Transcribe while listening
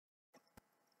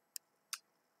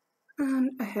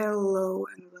And hello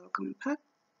and welcome back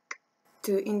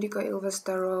to Indigo Ilves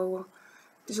Tarot.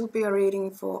 This will be a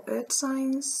reading for Earth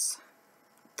signs,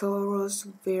 Taurus,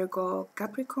 Virgo,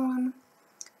 Capricorn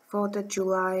for the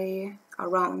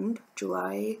around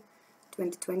July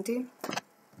 2020.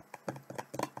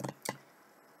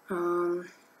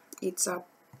 It's a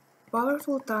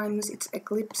powerful times, it's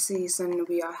eclipse season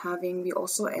we are having. We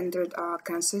also entered our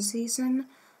Cancer season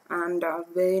and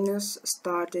Venus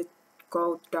started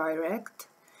go direct.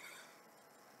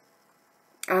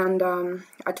 And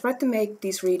I tried to make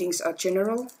these readings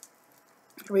general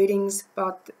readings,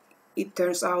 but it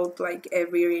turns out like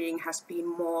every reading has been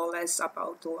more or less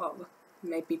about love.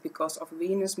 Maybe because of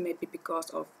Venus, maybe because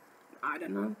of, I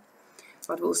don't know.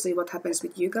 But we'll see what happens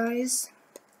with you guys.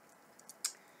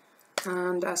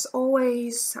 And as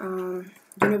always,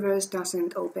 universe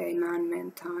doesn't obey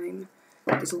man-made time.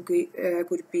 This will be,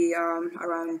 could be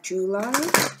around July,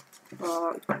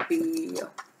 or it could be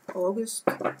August,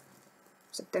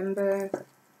 September,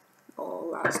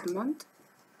 or last month.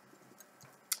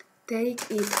 Take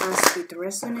it as it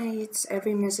resonates.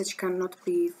 Every message cannot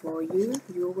be for you.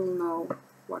 You will know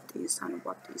what is and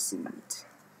what isn't.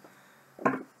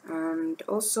 And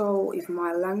also, if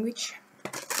my language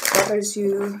bothers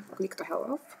you, click the hell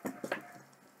off.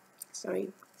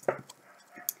 Sorry.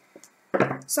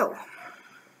 So,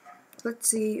 let's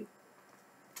see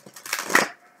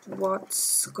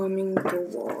what's coming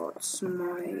towards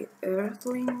my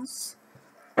earthlings.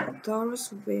 Taurus,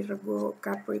 Virgo,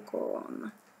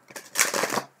 Capricorn.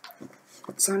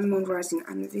 Sun, Moon, Rising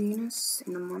and Venus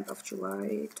in the month of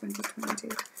July 2020.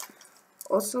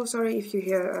 Also, sorry if you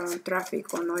hear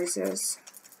traffic or noises.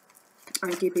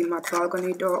 I'm keeping my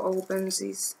balcony door open.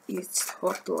 It's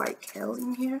hot like hell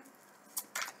in here.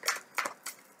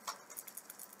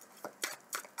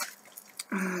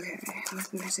 Okay,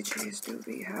 what messages do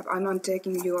we have? I'm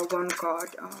taking your one card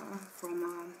from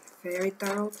a fairy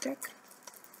tarot deck.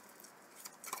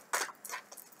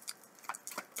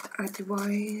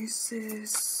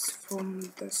 Advices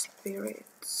from the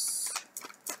spirits.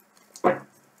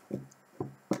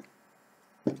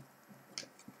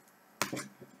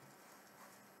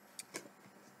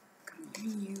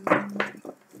 Continue.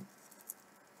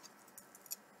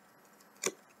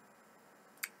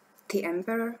 The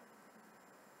Emperor.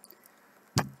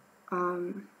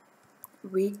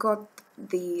 We got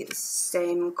the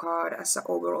same card as the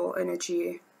overall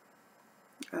energy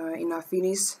in a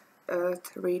Finnish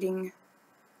Earth reading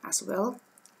as well.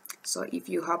 So if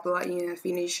you have in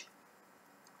Finnish,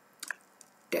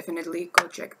 definitely go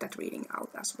check that reading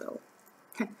out as well.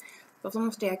 Bottom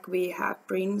of the deck we have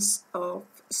Prince of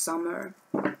Summer.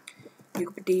 You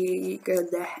could be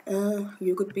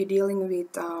dealing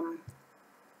with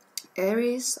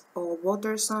Aries or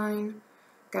water sign.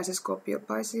 Cancer, Scorpio,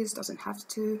 Pisces, doesn't have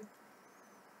to.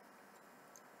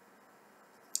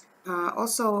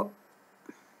 Also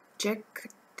check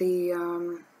the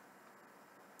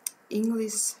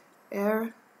English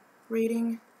air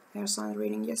sign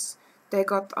reading, yes. They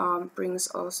got Prince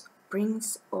of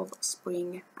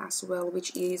Spring as well,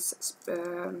 which is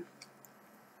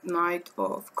Knight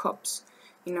of Cups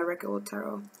in a regular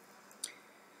tarot.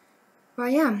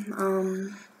 But yeah,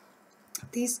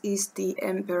 this is the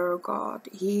Emperor God.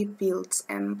 He builds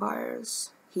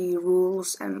empires. He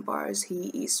rules empires. He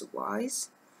is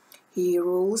wise. He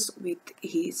rules with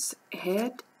his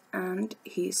head and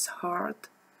his heart,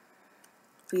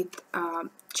 with a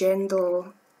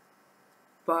gentle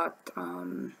but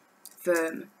firm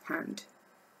hand.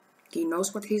 He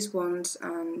knows what he wants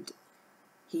and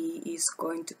he is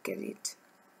going to get it.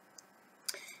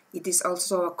 It is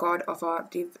also a card of a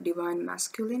divine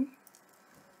masculine.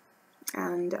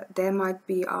 And there might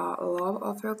be a love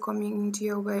offer coming into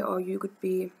your way, or you could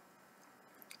be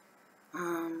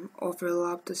offer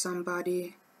love to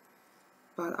somebody,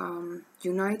 but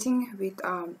uniting with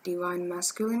divine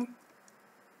masculine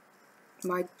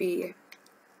might be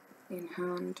in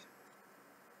hand.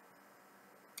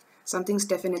 Something's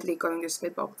definitely going to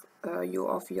slip up you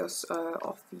off your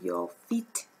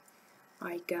feet.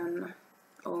 I can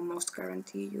almost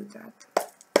guarantee you that.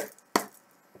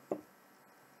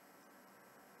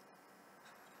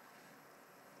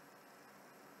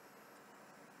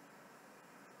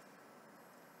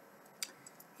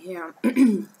 Yeah,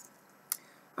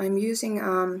 I'm using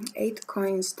 8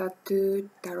 coins tattoo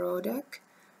tarot deck,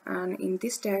 and in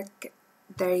this deck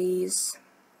there is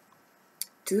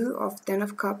 2 of 10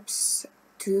 of cups,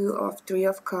 2 of 3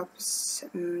 of cups,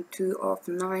 2 of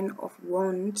 9 of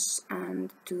wands,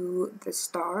 and 2 the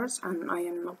stars, and I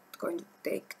am not going to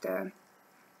take them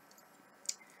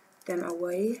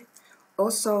away.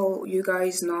 Also, you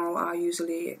guys know I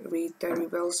usually read the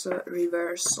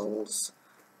reversals,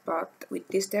 but with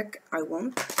this deck I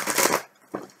won't.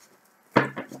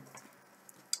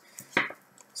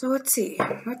 So let's see,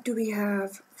 what do we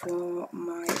have for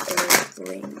my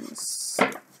earthlings?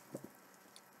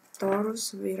 Taurus,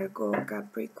 Virgo,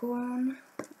 Capricorn,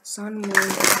 Sun, Moon,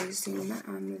 Rising,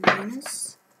 and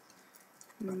Venus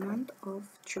in the month of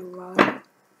July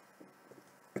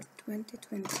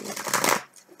 2020.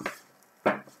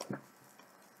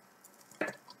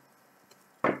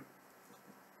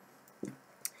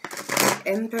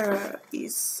 Emperor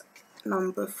is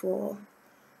number 4.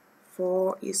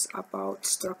 4 is about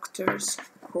structures,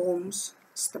 homes,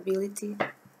 stability,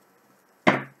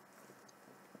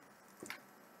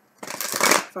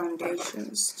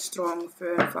 foundations, strong,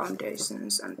 firm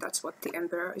foundations, and that's what the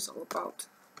Emperor is all about.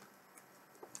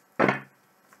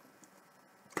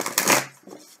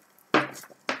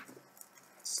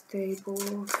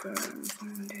 Stable, firm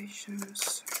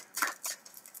foundations.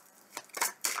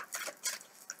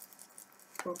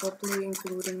 Probably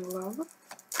including love,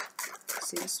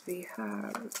 since we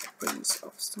have the Prince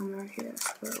of Summer here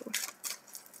as well.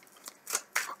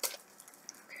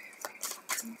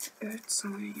 Okay, Earth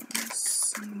signs,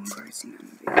 Sun, Rising,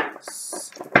 and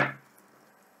Venus.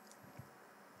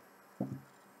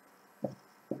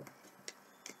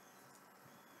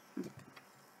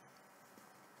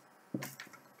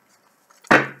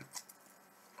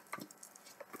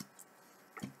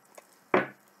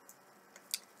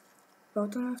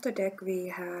 Bottom of the deck we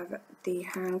have the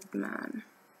Hanged Man.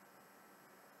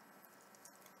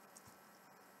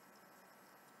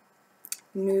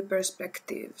 New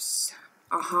perspectives,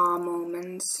 aha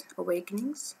moments,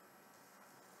 awakenings.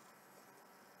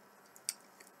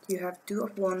 You have 2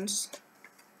 of Wands,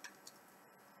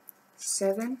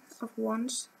 7 of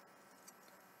Wands,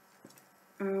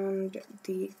 and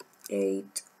the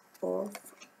 8 of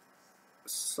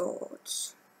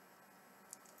Swords.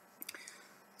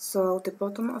 So the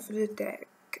bottom of the deck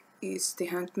is the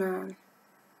Hanged Man.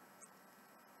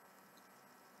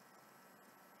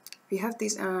 We have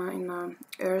this in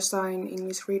air sign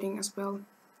English reading as well.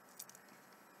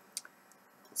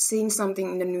 Seeing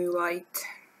something in the new light,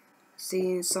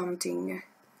 seeing something,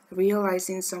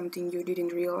 realizing something you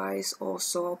didn't realize or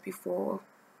saw before,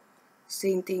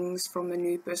 seeing things from a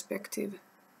new perspective.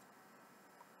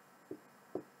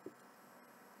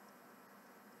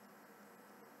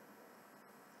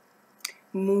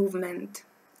 Movement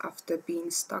after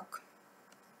being stuck.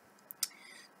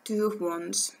 2 of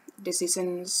Wands,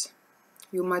 decisions.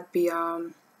 You might be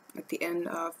at the end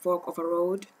fork of a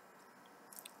road.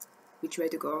 Which way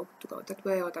to go that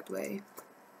way or that way.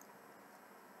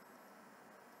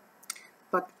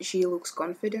 But she looks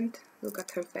confident. Look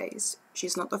at her face.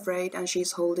 She's not afraid, and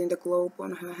she's holding the globe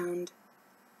on her hand.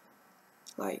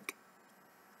 Like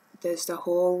there's the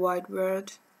whole wide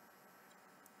world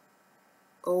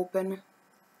open,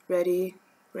 ready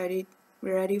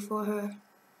for her.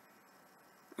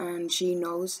 And she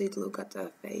knows it. Look at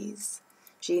her face.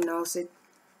 She knows it.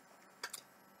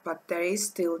 But there is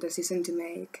still a decision to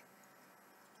make.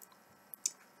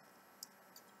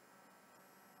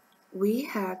 We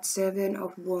had 7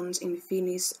 of Wands in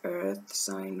Finnish Earth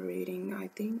sign reading, I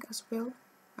think, as well.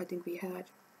 I think we had.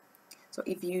 So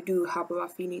if you do Habla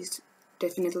Finnish,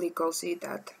 definitely go see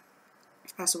that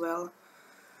as well.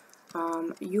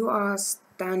 You are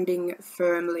standing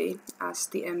firmly, as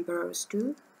the Emperors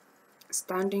do.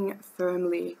 Standing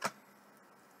firmly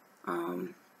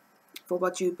for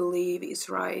what you believe is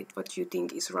right, what you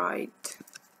think is right.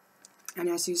 And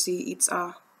as you see, it's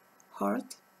a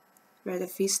heart where the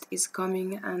fist is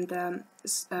coming, and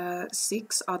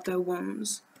 6 other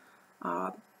wands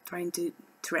are trying to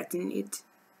threaten it,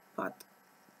 but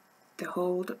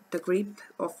the grip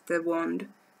of the wand,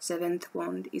 7th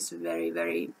wand, is very,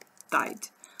 very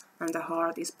tight, and the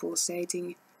heart is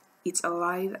pulsating. It's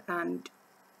alive, and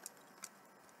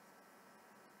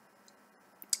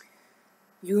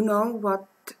you know what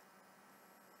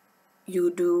you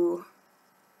do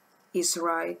is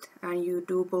right, and you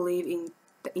do believe in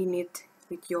it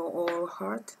with your whole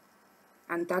heart,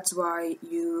 and that's why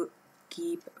you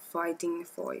keep fighting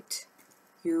for it.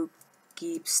 You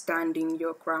keep standing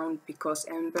your ground, because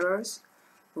Emperors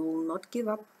will not give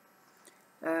up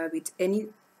with any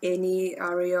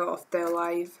area of their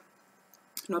life,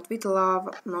 not with love,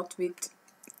 not with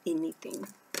anything,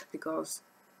 because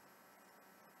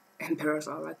Emperors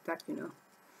are like that, you know.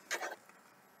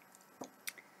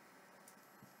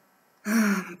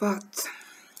 But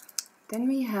then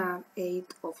we have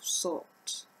 8 of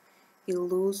Swords,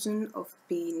 illusion of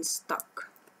being stuck.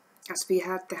 As we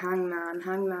had the Hangman,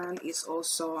 Hangman is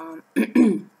also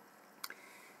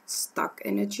stuck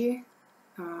energy,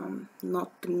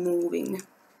 not moving.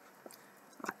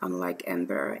 Unlike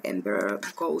Emperor, Emperor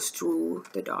goes through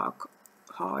the dark,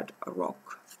 hard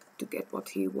rock to get what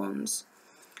he wants.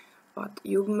 But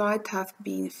you might have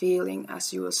been feeling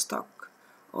as you were stuck,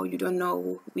 or you don't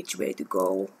know which way to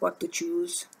go, what to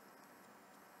choose.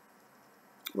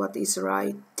 What is the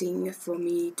right thing for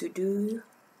me to do?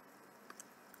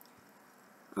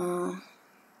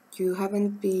 You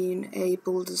haven't been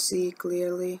able to see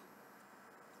clearly.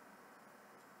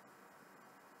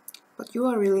 But you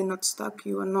are really not stuck,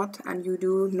 you are not, and you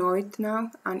do know it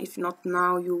now, and if not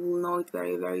now, you will know it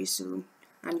very, very soon.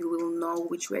 And you will know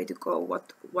which way to go,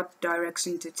 what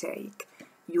direction to take.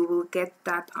 You will get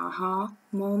that aha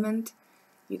moment,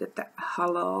 you get that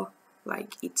hello,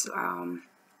 like it's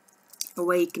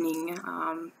awakening,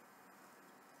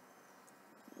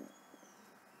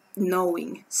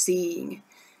 knowing, seeing.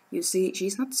 You see,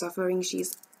 she's not suffering,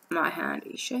 my hand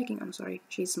is shaking, I'm sorry.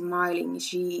 She's smiling,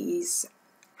 she is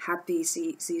happy,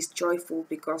 she's joyful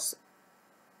because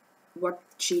what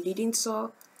she didn't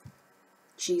saw,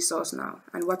 she saws now.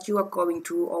 And what you are going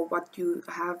through or what you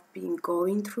have been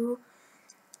going through,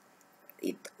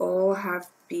 it all have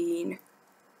been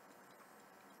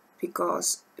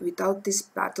because without this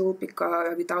battle,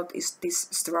 without this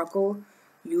struggle,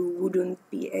 you wouldn't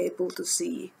be able to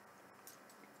see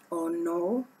or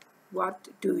know what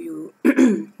do you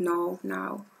know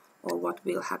now, or what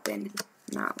will happen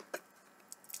now.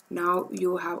 Now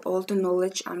you have all the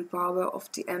knowledge and power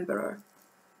of the Emperor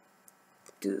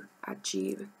to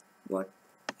achieve what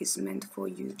is meant for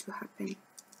you to happen.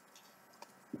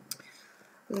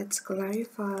 Let's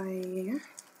clarify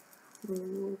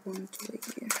rule 1 to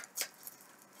here.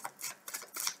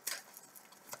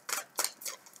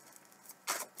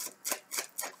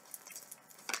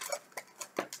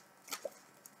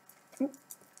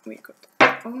 We got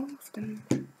all of them.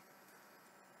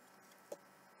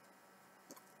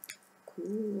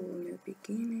 Cool, new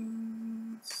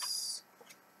beginnings.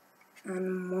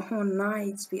 And more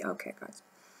nights. Okay, guys.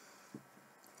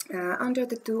 Under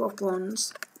the Two of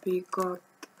Wands, we got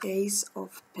Ace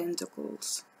of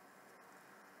Pentacles.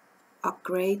 A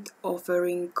great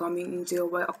offering coming into your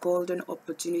way, a golden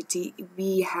opportunity.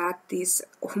 We had this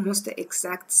almost the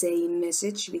exact same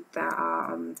message with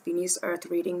the Finnish Earth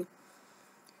reading.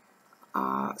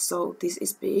 So this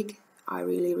is big. I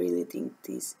really think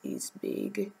this is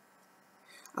big.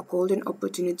 A golden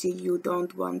opportunity you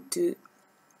don't want to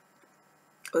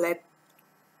let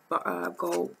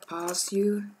go past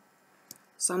you.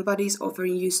 Somebody's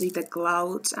offering you, see the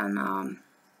clouds and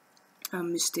a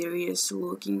mysterious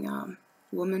looking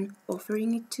woman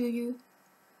offering it to you.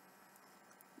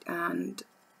 And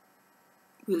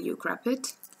will you grab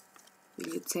it?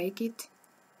 Will you take it?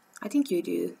 I think you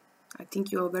do. I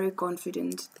think you're very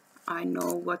confident. I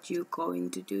know what you're going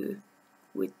to do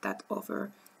with that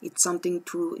offer. It's something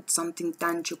true, it's something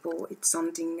tangible, it's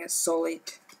something solid.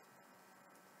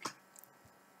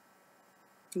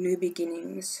 New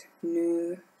beginnings,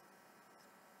 new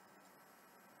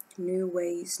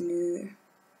ways,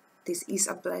 this is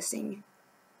a blessing.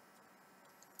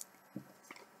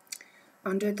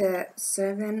 Under the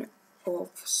Seven of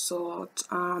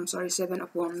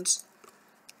Wands,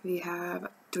 we have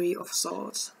Three of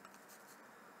Swords.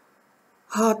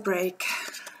 Heartbreak.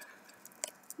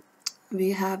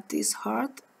 We have this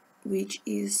heart which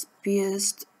is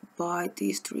pierced by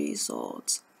these three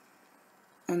swords,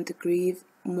 and the grief,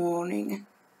 mourning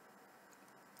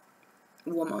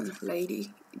woman,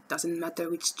 lady, it doesn't matter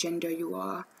which gender you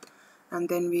are. And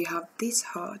then we have this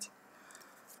heart.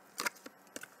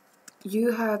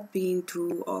 You have been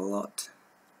through a lot.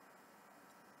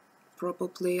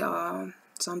 Probably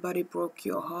somebody broke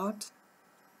your heart,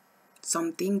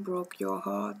 something broke your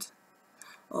heart,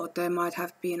 or there might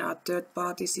have been a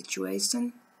third-party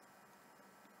situation.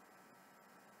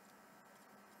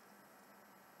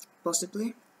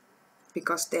 Possibly,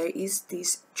 because there is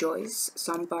this choice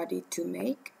somebody to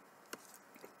make.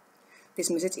 This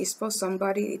message is for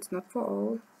somebody, it's not for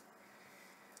all.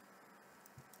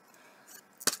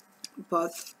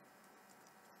 But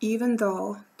even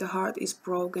though the heart is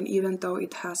broken, even though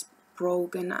it has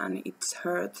broken and it's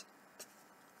hurt,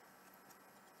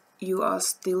 you are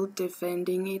still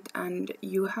defending it and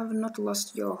you have not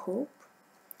lost your hope.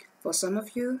 For some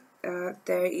of you,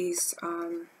 there is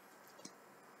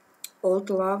old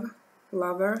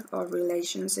lover or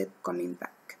relationship coming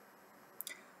back.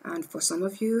 And for some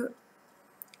of you,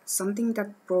 something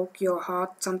that broke your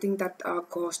heart, something that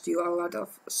caused you a lot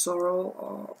of sorrow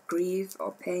or grief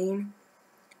or pain,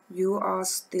 you are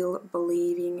still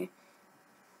believing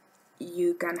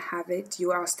you can have it,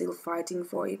 you are still fighting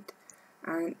for it.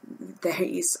 And there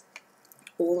is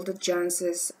all the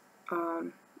chances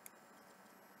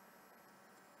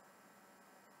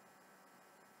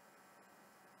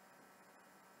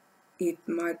it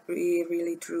might be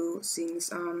really true,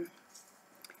 since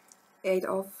Eight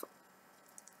of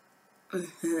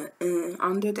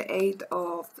under the Eight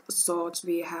of Swords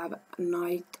we have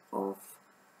Knight of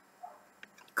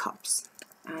Cups,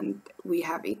 and we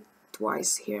have it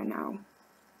twice here now.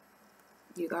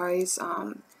 You guys,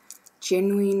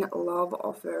 genuine love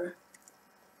offer.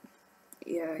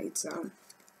 Yeah, it's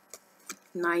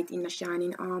Knight in a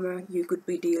shining armor. You could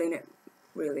be dealing it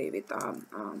really with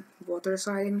water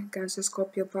sign, Cancer,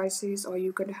 Scorpio, Pisces, or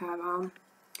you could have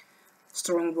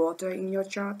strong water in your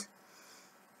chart.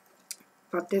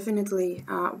 But definitely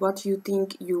what you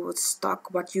think you was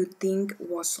stuck, what you think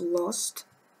was lost,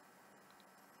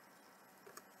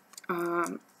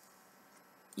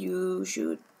 you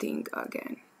should think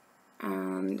again.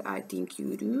 And I think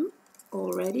you do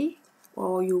already,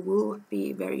 or you will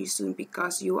be very soon,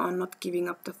 because you are not giving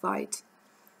up the fight.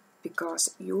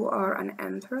 Because you are an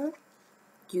emperor,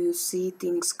 you see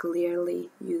things clearly,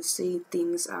 you see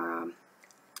things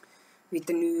with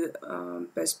a new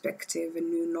perspective, a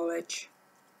new knowledge,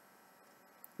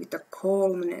 with a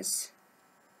calmness,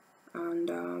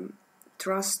 and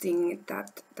trusting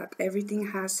that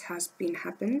everything has been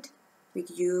happened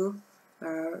with you,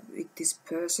 with this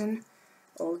person,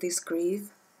 all this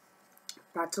grief,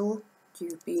 battle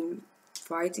you've been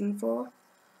fighting for.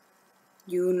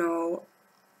 You know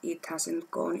it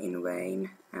hasn't gone in vain,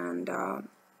 and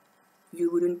you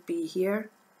wouldn't be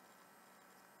here,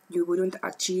 you wouldn't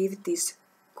achieve this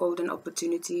golden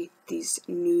opportunity, this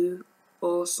new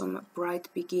awesome bright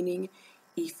beginning,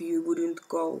 if you wouldn't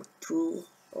go through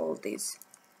all this.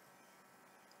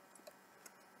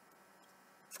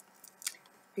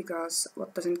 Because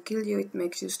what doesn't kill you, it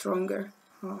makes you stronger.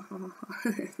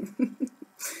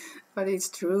 But it's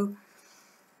true.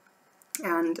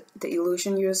 And the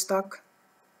illusion you're stuck,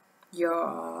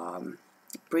 you're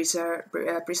prisoner.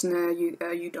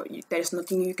 There's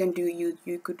nothing you can do.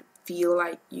 You could feel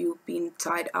like you've been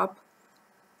tied up.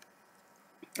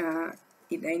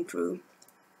 It ain't true.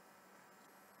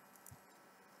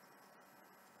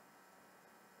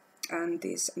 And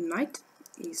this Knight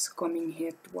is coming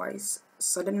here twice.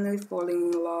 Suddenly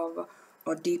falling in love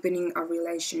or deepening a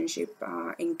relationship,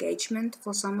 engagement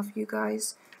for some of you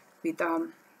guys, with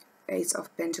Ace of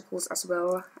Pentacles as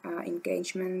well,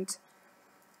 engagement,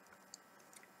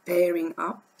 pairing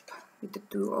up with the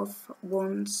Two of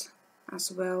Wands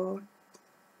as well,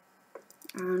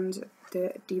 and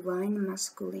the Divine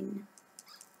Masculine.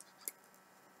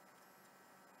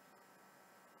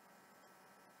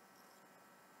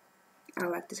 I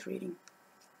like this reading.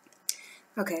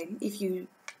 Okay, if you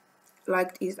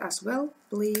liked it as well,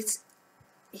 please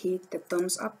hit the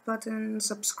thumbs up button,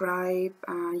 subscribe.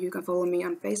 You can follow me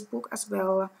on Facebook as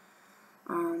well,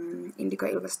 Indigo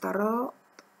Ilves Tarot,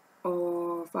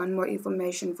 or find more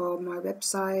information for my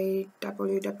website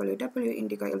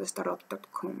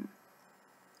www.indigoilvestarot.com.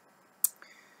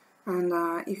 And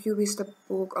if you wish to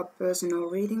book a personal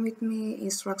reading with me,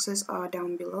 instructions are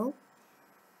down below.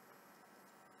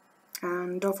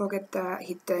 And don't forget to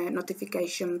hit the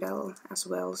notification bell as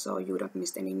well, so you don't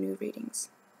miss any new readings.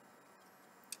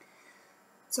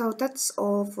 So that's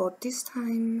all for this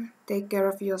time. Take care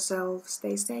of yourself,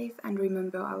 stay safe, and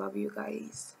remember, I love you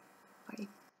guys.